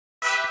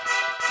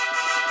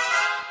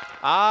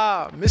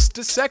Ah,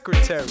 Mr.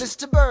 Secretary.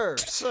 Mr. Burr,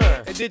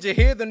 sir. Hey, did you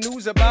hear the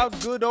news about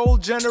good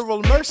old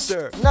General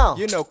Mercer? No.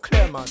 You know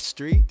Claremont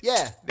Street?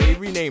 Yeah. They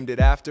renamed it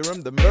after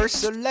him. The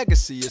Mercer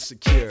legacy is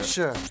secure.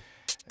 Sure.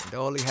 And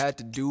all he had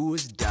to do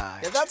was die.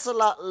 Yeah, that's a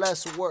lot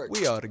less work.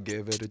 We ought to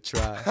give it a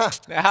try.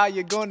 Now how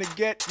you gonna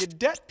get your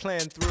debt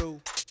plan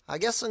through? I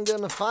guess I'm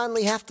gonna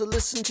finally have to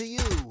listen to you.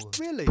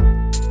 Really?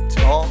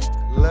 Talk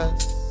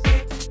less,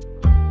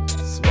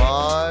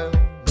 smile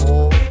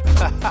more.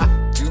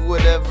 Do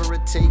whatever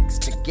it takes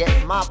to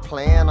get my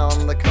plan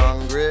on the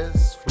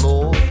Congress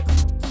floor.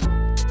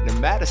 Now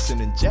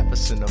Madison and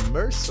Jefferson are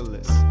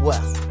merciless.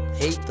 Well,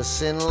 hate the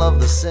sin, love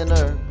the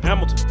sinner.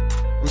 Hamilton.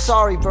 I'm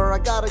sorry, Burr, I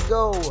gotta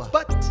go.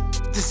 But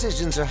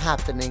Decisions are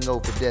happening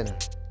over dinner.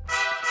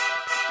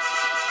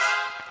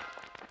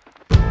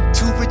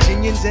 two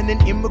Virginians and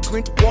an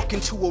immigrant walk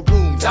into a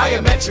room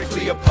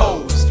diametrically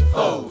opposed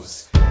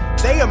foes.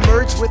 They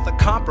emerge with a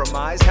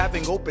compromise,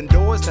 having opened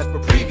doors that were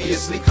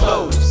previously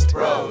closed.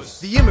 Bros.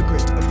 The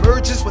immigrant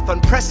emerges with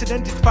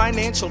unprecedented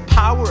financial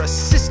power, a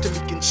system he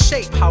can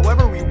shape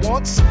however he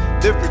wants.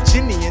 The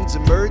Virginians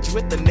emerge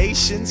with the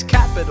nation's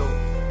capital.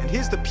 And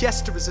here's the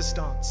pièce de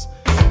résistance.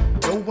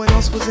 No one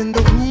else was in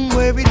the room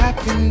where it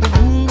happened, the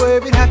room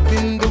where it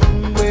happened, the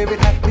room where it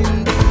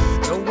happened.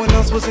 No one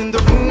else was in the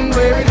room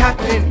where it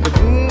happened, the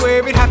room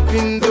where it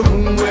happened, the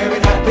room where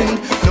it happened.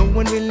 No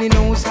one really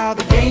knows how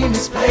the game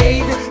is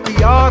played,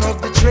 the art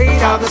of the trade,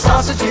 how the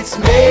sausage gets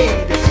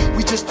made.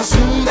 We just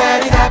assume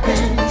that it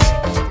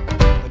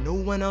happens, but no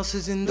one else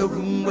is in the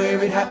room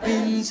where it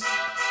happens.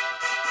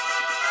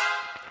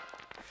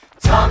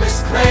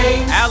 Thomas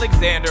claims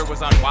Alexander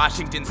was on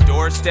Washington's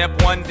doorstep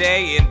one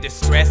day in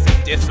distress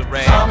and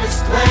disarray.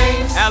 Thomas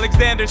claims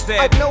Alexander said,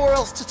 I've nowhere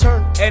else to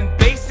turn. and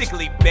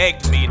basically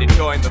begged me to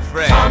join the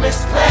fray.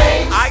 Thomas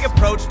claims I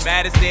approached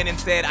Madison and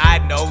said, I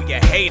know you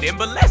hate him,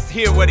 but let's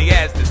hear what he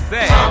has to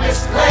say.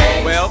 Thomas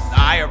claims Well,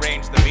 I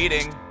arranged the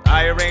meeting.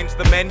 I arranged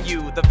the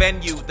menu, the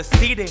venue, the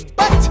seating.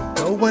 but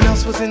no one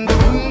else was in the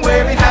room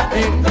where it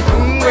happened, the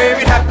room where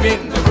it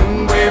happened, the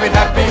room where it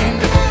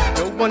happened.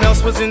 No one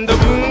else was in the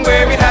room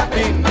where it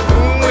happened, the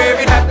room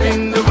where it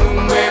happened, the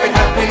room where it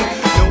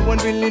happened. No one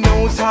really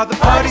knows how the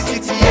parties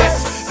get to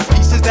yes, the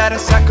pieces that are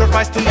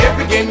sacrificed in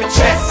every game of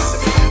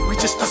chess. We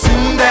just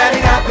assume that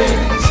it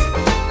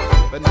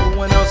happens, but no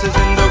one else is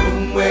in the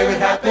room where it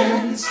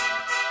happens.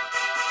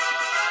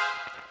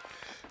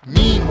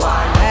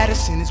 Meanwhile,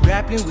 Madison is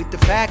grappling with the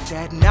fact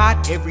that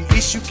not every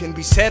issue can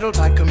be settled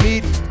by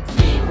committee.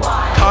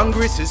 Meanwhile,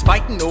 Congress is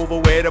fighting over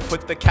where to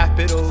put the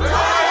capital.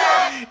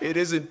 It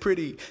isn't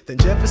pretty. Then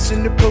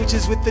Jefferson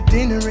approaches with the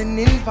dinner and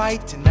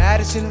invite, and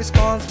Madison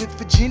responds with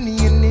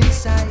Virginian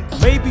insight.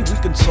 Maybe we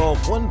can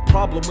solve one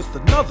problem with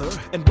another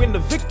and win a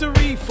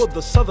victory for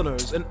the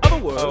Southerners. In other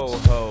words, Ho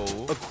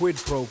ho, a quid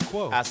pro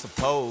quo. I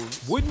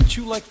suppose. Wouldn't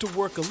you like to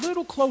work a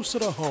little closer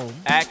to home?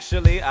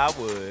 Actually, I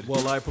would.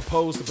 Well, I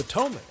propose the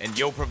Potomac. And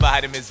you'll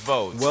provide him his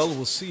votes. Well,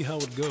 we'll see how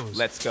it goes.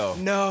 Let's go.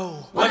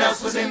 No one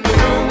else was in the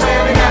room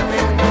where it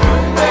happened, the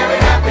room where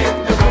it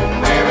happened, the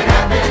room where it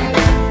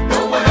happened.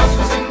 No one else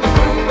was in the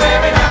room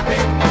where it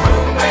happened, the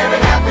room where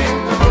it happened,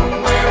 the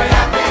room where it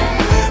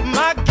happened.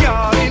 My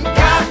God, in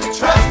God we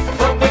trust,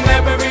 but we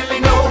never really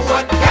know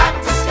what got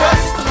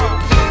discussed.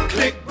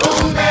 Click,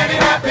 boom, and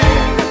it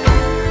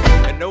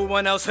happened. And no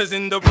one else was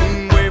in the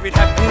room where it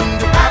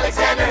happened.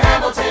 Alexander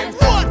Hamilton.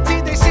 What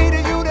did they say to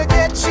you to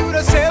get you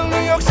to sail New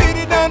York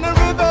City down the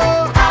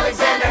river?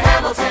 Alexander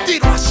Hamilton.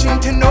 Did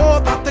Washington know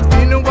about the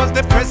dinner? Was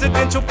there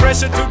presidential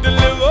pressure to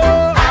deliver?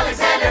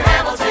 Alexander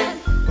Hamilton.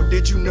 Or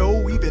did you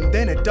know even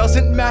then it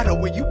doesn't matter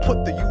where you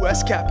put the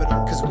U.S.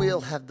 Capitol? Cause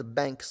we'll have the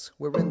banks,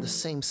 we're in the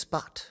same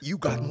spot. You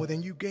got more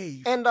than you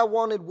gave. And I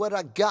wanted what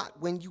I got.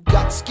 When you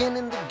got skin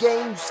in the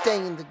game, you stay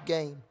in the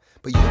game.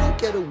 But you don't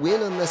get a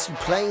win unless you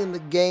play in the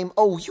game.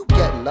 Oh, you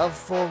get love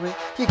for it,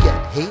 you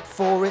get hate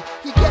for it,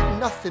 you get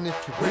nothing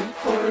if you wait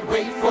for it,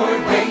 wait for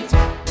it, wait.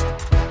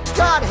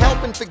 God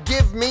help and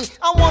forgive me,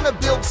 I wanna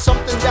build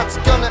something that's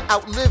gonna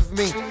outlive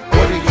me.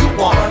 What do you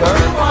want, Burr?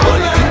 What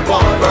do you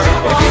want, Burr?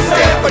 If you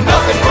stand for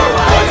nothing, Burr,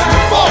 what do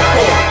you fall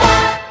for?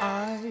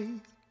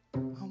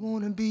 I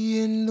wanna be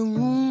in the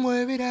room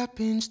where it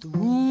happens, the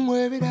room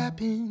where it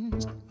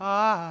happens.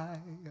 I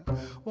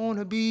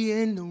wanna be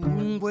in the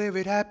room where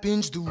it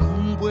happens, the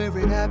room where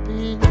it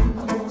happens.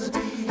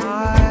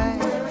 I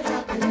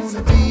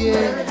wanna be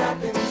in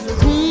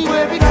the room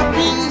where it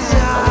happens. I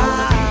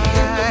wanna be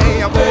in the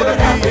room where it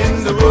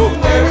happens, the room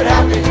where it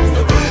happens.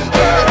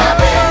 I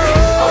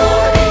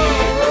wanna be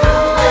in the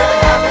room where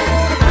it happens,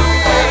 the room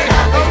where it happens.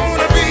 I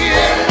wanna be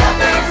in the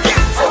room where it happens.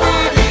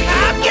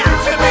 I've got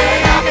to be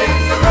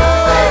in the room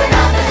where it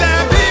happens.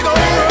 That big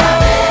old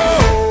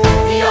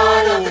room. The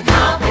art of the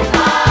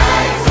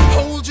compromise.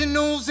 Hold your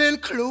nose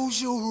and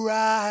close your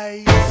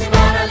eyes. You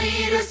wanna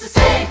lead us to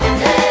save the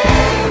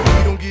day.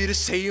 We don't get a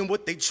say in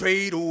what they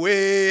trade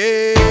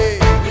away.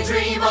 We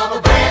dream of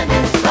a